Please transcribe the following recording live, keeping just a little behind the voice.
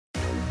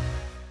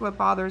what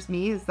bothers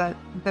me is that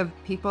the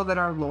people that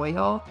are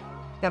loyal,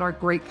 that are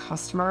great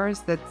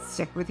customers, that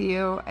stick with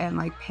you and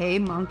like pay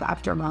month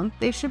after month,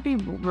 they should be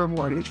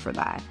rewarded for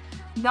that.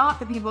 Not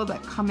the people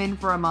that come in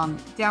for a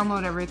month,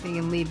 download everything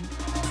and leave.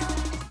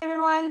 Hey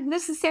everyone,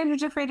 this is Sandra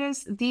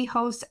Jeffreitas, the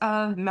host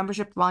of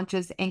Membership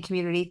Launches and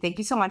Community. Thank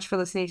you so much for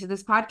listening to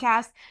this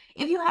podcast.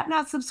 If you have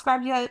not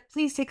subscribed yet,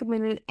 please take a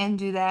minute and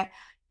do that.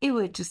 It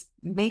would just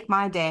make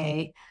my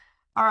day.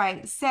 All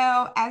right.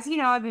 So as you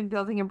know, I've been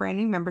building a brand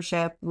new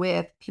membership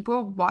with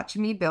people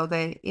watching me build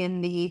it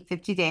in the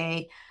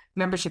 50-day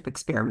membership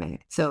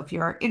experiment. So if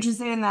you're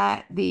interested in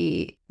that,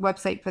 the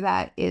website for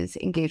that is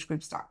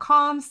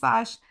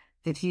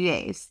engagegroups.com/50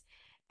 days.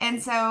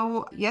 And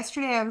so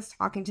yesterday I was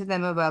talking to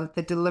them about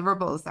the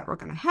deliverables that we're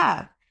going to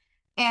have.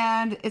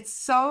 And it's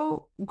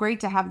so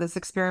great to have this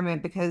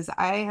experiment because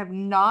I've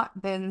not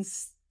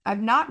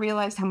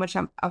realized how much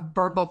a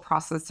verbal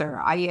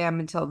processor I am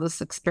until this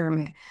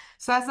experiment.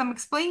 So as I'm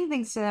explaining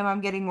things to them,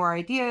 I'm getting more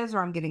ideas or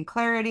I'm getting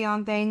clarity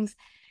on things.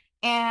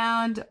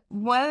 And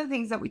one of the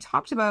things that we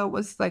talked about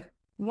was like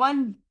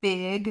one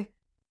big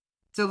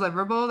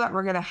deliverable that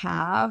we're going to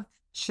have.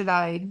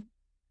 I'm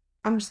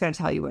just going to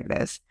tell you what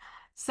it is.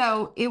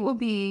 So it will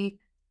be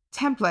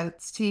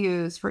templates to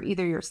use for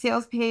either your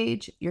sales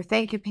page, your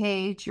thank you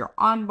page, your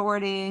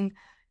onboarding,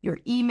 your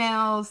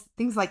emails,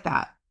 things like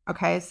that.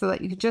 Okay. So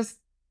that you can just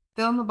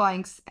fill in the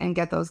blanks and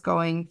get those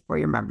going for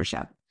your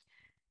membership.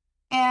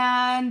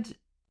 And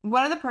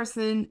one of the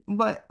person,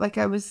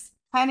 I was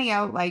planning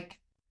out like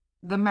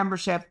the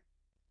membership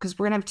because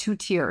we're going to have two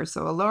tiers.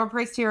 So a lower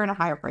price tier and a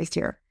higher price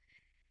tier.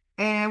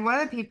 And one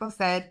of the people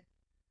said,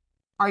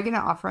 are you going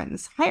to offer it in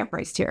this higher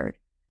price tier?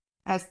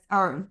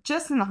 Or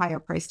just in the higher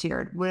price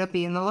tier? Would it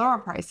be in the lower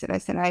price? And I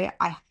said,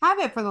 I have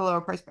it for the lower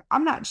price, but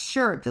I'm not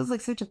sure. It feels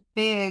like such a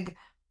big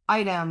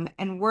item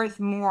and worth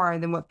more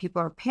than what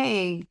people are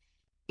paying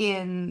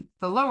in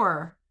the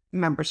lower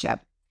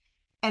membership.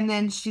 And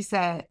then she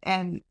said,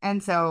 and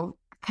so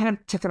I kind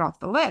of took it off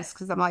the list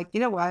because I'm like, you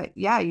know what?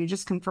 Yeah, you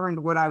just confirmed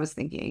what I was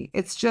thinking.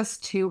 It's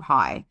just too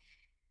high.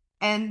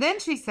 And then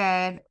she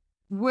said,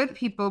 would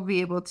people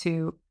be able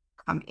to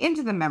come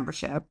into the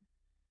membership,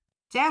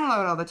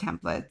 download all the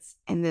templates,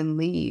 and then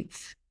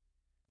leave?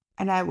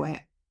 And I went,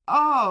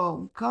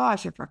 oh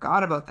gosh, I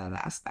forgot about that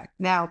aspect.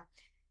 Now,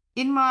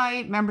 in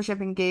my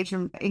membership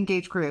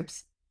engage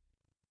groups,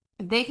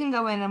 they can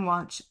go in and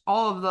watch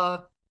all of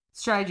the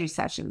strategy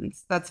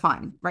sessions. That's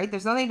fine, right?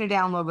 There's nothing to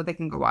download, but they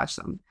can go watch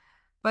them.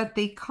 But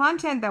the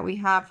content that we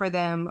have for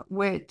them,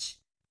 which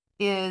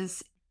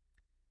is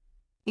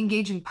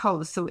engaging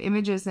posts, so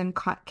images and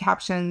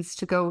captions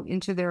to go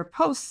into their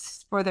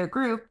posts for their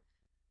group,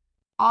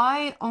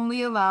 I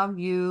only allow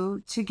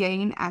you to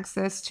gain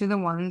access to the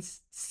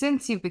ones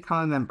since you've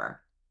become a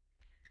member.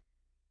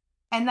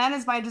 And that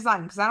is by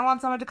design, because I don't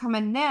want someone to come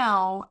in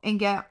now and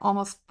get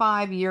almost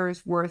 5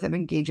 years worth of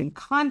engaging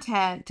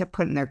content to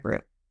put in their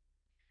group.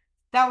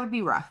 That would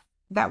be rough.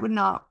 That would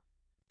not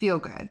feel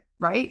good,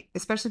 right?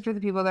 Especially for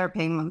the people that are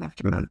paying month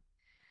after month.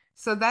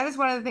 So that is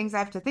one of the things I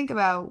have to think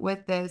about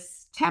with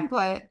this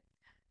template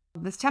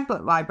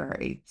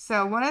library.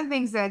 So one of the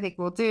things that I think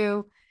we'll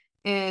do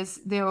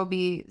is there will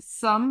be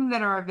some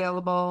that are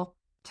available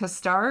to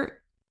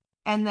start,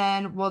 and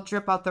then we'll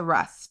drip out the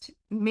rest.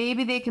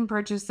 Maybe they can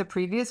purchase the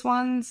previous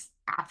ones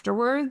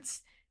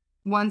afterwards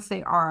once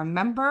they are a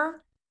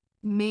member.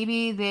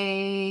 Maybe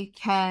they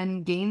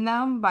can gain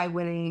them by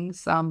winning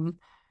some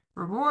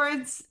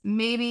rewards.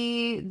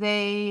 Maybe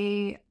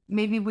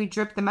we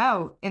drip them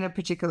out in a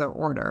particular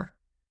order.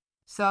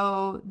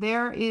 So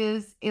there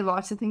is a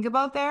lot to think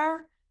about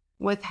there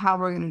with how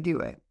we're going to do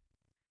it.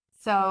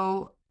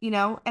 So, and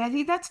I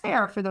think that's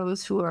fair for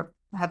those who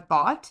have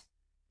bought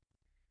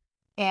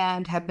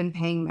and have been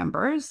paying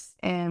members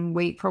and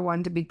wait for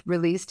one to be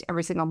released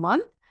every single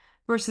month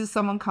versus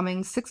someone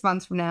coming 6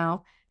 months from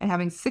now and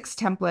having 6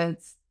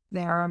 templates.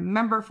 They're a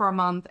member for a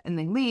month and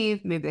they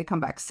leave. Maybe they come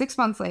back 6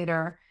 months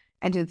later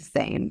and do the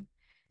same.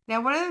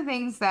 Now, one of the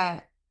things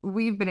that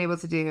we've been able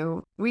to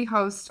do, we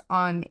host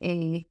on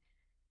a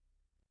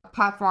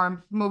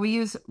platform. Well, we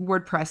use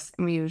WordPress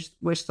and we use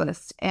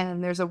Wishlist.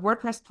 And there's a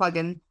WordPress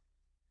plugin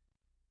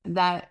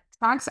that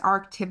tracks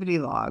our activity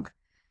log.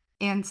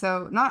 And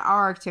so not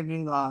our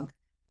activity log,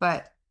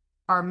 but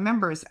our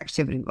members'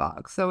 activity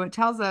log. So it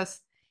tells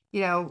us,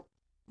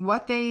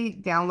 what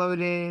they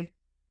downloaded,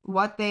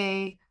 what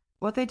they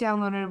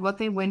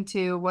went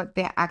to, what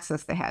the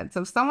access they had.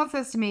 So if someone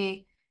says to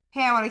me,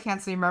 hey, I want to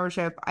cancel your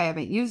membership, I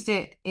haven't used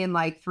it in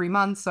like 3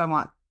 months, so I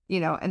want,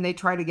 and they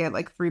try to get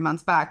like 3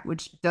 months back,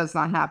 which does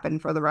not happen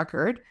for the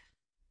record.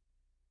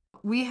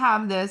 We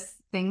have this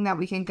thing that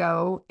we can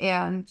go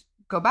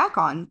back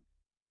on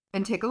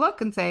and take a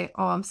look and say,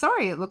 oh, I'm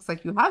sorry, it looks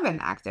like you have been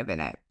active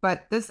in it.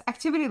 But this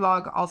activity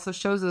log also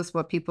shows us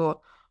what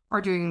people are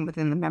doing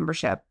within the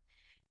membership.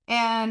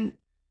 And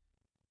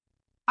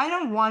I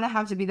don't want to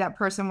have to be that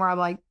person where I'm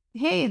like,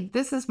 hey,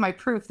 this is my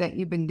proof that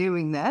you've been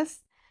doing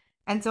this.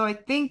 And so I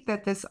think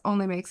that this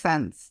only makes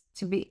sense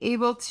to be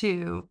able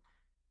to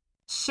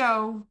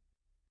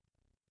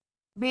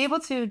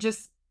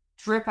just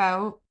drip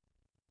out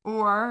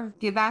or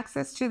give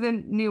access to the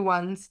new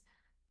ones,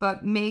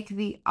 but make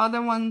the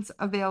other ones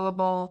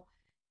available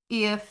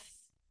if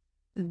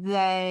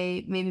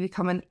they maybe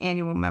become an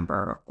annual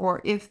member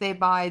or if they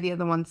buy the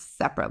other ones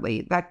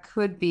separately. That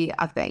could be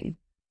a thing,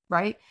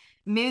 right?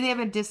 Maybe they have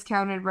a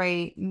discounted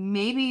rate.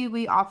 Maybe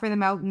we offer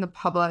them out in the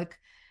public.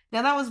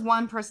 Now, that was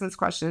one person's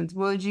question.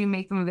 Would you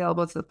make them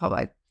available to the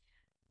public?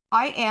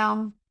 I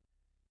am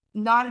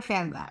not a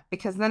fan of that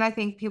because then I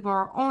think people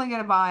are only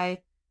going to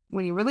buy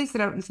when you release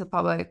it out into the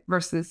public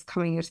versus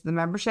coming into the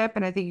membership.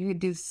 And I think you could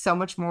do so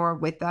much more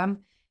with them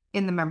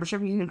in the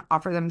membership. You can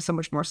offer them so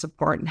much more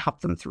support and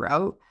help them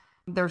throughout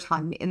their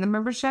time in the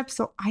membership.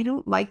 So I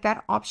don't like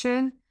that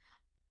option.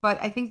 But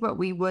I think what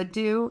we would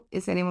do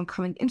is anyone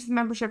coming into the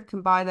membership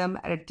can buy them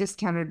at a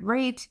discounted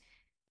rate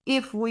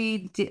if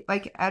we did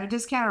like at a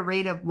discounted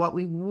rate of what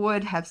we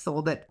would have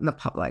sold it in the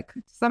public.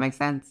 Does that make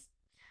sense?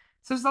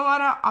 So there's a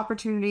lot of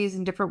opportunities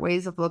and different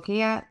ways of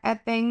looking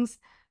at things.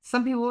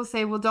 Some people will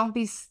say, well, don't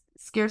be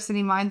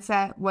scarcity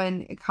mindset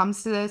when it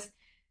comes to this.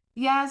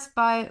 Yes,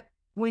 but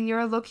when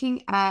you're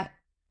looking at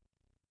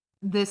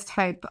this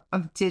type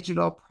of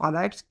digital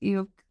product,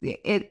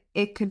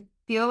 it could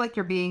feel like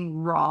you're being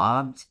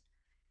robbed,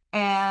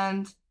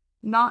 and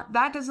not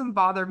that doesn't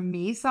bother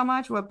me so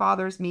much. What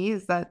bothers me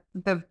is that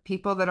the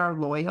people that are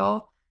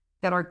loyal,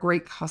 that are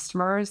great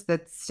customers,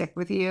 that stick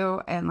with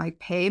you and like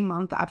pay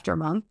month after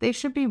month, they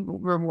should be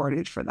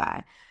rewarded for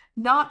that.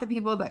 Not the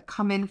people that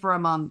come in for a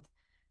month,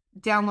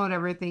 download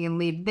everything and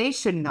leave. They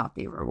should not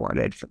be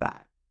rewarded for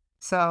that.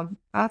 So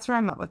that's where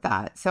I'm at with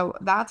that. So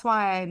that's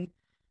why I'm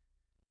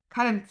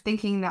kind of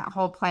thinking that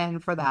whole plan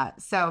for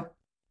that. So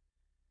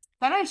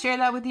thought I'd share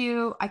that with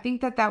you. I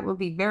think that that will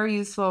be very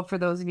useful for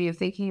those of you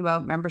thinking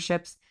about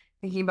memberships,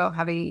 thinking about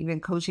having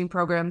even coaching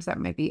programs that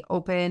might be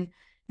open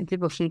and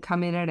people should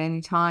come in at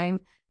any time.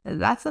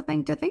 That's the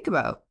thing to think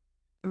about.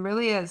 It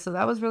really is. So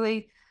that was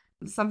really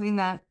something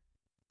that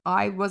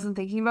I wasn't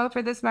thinking about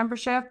for this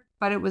membership,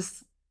 but it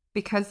was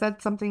because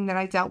that's something that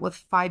I dealt with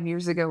 5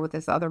 years ago with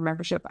this other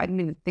membership. I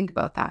didn't even think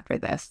about that for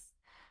this.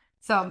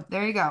 So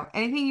there you go.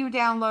 Anything you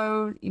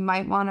download, you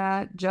might want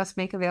to just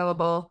make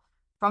available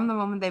from the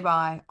moment they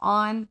buy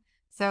on.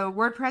 So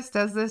WordPress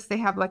does this. They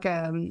have like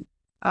a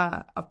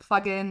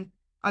plugin.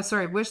 Oh,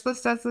 sorry,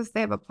 Wishlist does this. They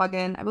have a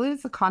plugin. I believe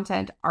it's a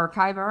content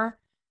archiver,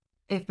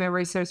 if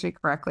memory serves me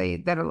correctly,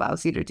 that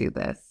allows you to do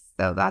this.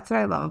 So that's what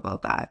I love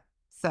about that.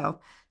 So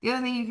the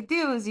other thing you could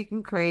do is you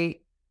can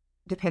create,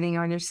 depending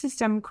on your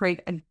system,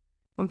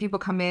 when people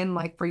come in,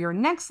 like for your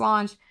next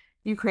launch,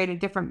 you create a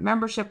different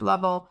membership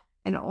level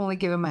and only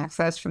give them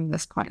access from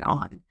this point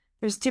on.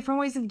 There's different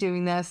ways of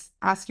doing this.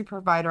 Ask your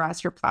provider,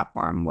 ask your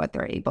platform what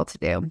they're able to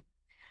do.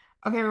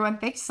 Okay, everyone,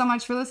 thanks so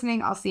much for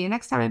listening. I'll see you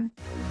next time.